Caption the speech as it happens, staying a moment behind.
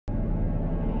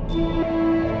What's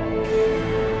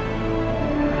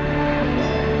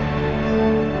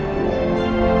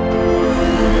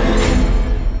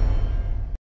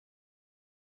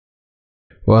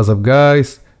up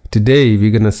guys? Today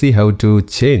we're gonna see how to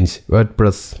change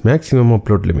WordPress maximum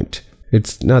upload limit.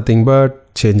 It's nothing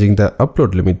but changing the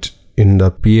upload limit in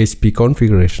the PHP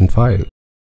configuration file.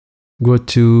 Go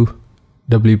to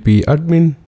WP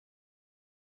admin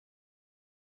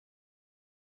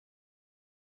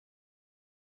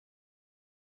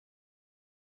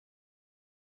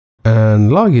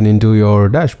and log in into your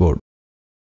dashboard.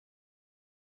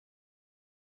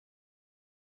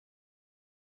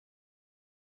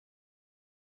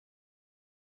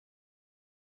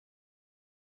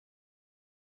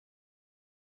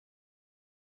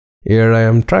 Here I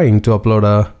am trying to upload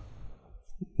a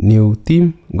new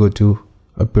theme. Go to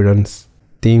Appearance,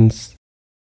 Themes,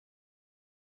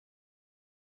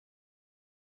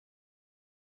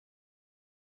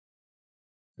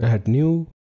 Add New,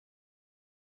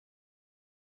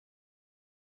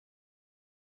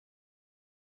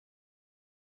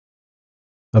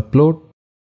 Upload,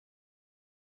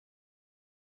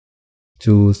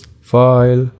 choose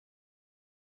File,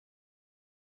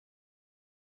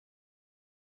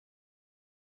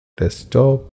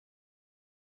 Desktop,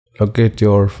 locate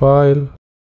your file,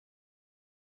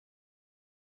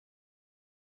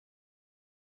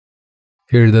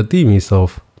 here the theme is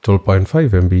of 12.5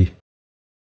 MB.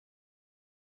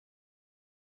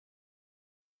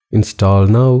 Install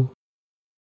now,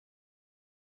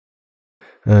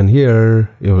 and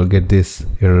here you will get this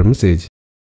error message.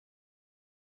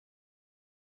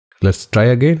 Let's try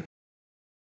again.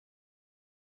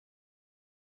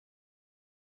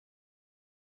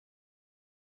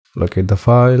 Locate the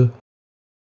file,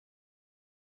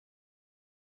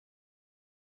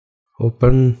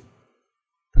 open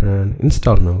and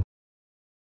install now.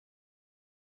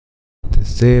 The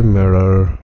same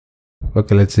error.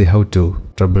 Okay, let's see how to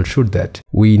troubleshoot that.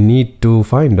 We need to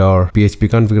find our PHP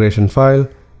configuration file.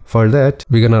 For that,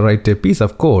 we're gonna write a piece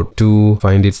of code to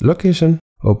find its location.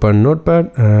 Open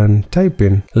Notepad and type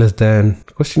in less than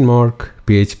question mark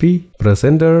PHP, press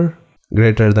enter,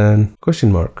 greater than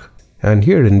question mark. And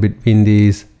here in between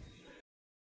these,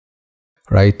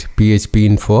 write PHP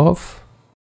info of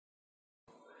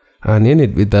and end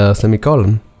it with a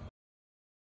semicolon.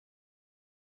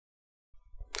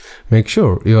 Make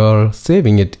sure you are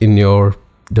saving it in your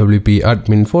WP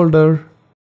admin folder.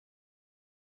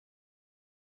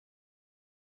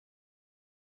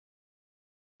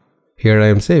 Here I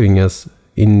am saving as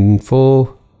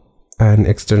info and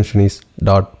extension is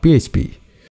 .php.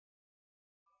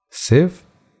 Save.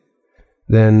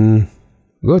 Then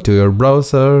go to your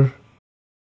browser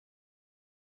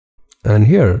and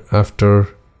here after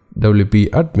WP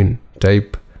admin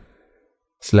type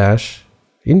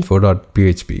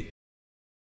 /info.php.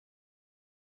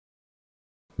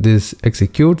 This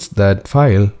executes that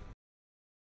file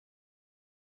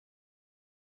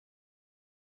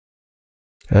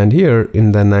and here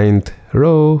in the 9th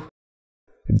row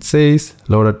it says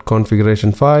loaded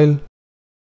configuration file.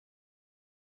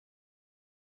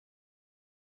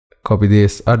 Copy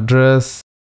this address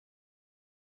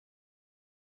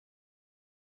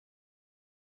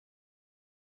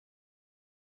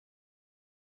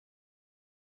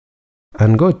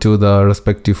and go to the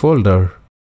respective folder.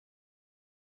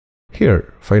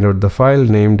 Here, find out the file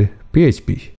named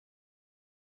PHP.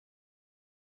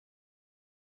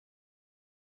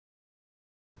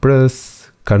 Press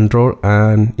Ctrl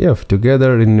and F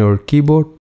together in your keyboard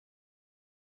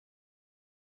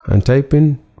and type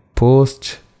in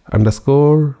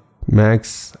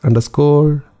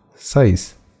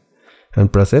post_max_size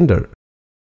and press enter.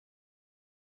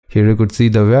 Here you could see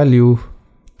the value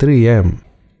 3M,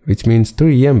 which means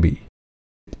 3 MB.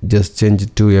 Just change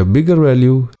it to a bigger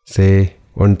value, say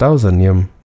 1000 M.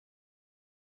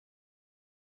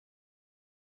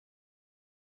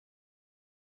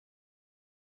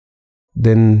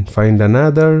 Then find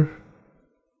another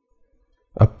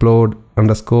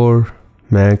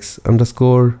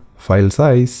upload_max_file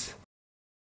size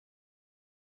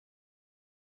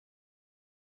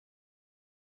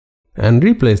and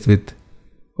replace with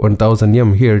 1000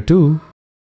 M here too.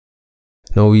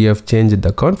 Now we have changed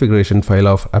the configuration file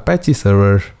of Apache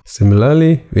server.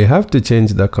 Similarly, we have to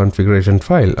change the configuration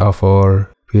file of our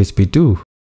PHP too.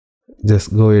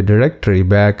 Just go a directory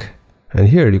back and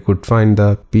here you could find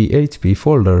the PHP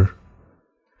folder.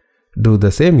 Do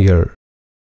the same here.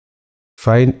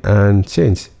 Find and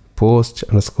change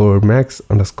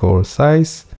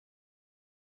post_max_size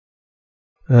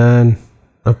and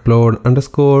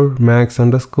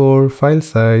upload_max_file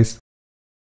size.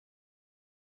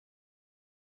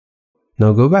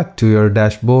 Now go back to your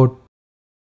dashboard.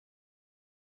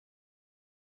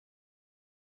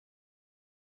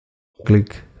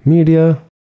 Click Media.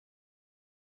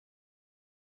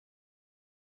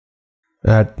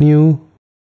 Add New.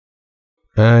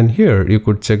 And here you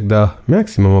could check the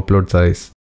maximum upload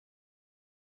size.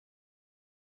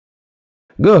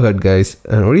 Go ahead guys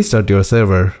and restart your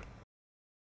server.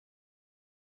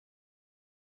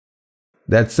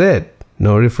 That's it.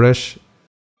 Now refresh.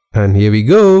 And here we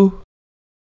go.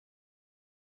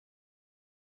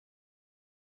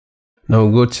 Now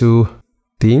go to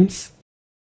Themes.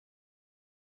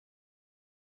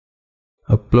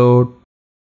 Upload.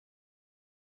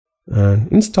 And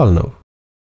install now.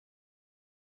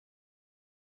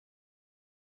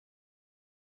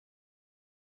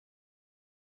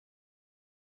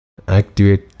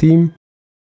 Activate theme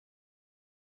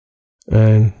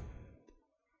and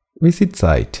visit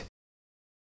site.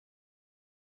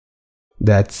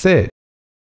 That's it.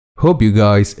 Hope you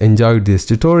guys enjoyed this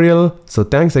tutorial. So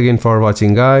thanks again for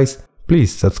watching guys.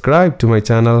 Please subscribe to my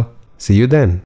channel. See you then.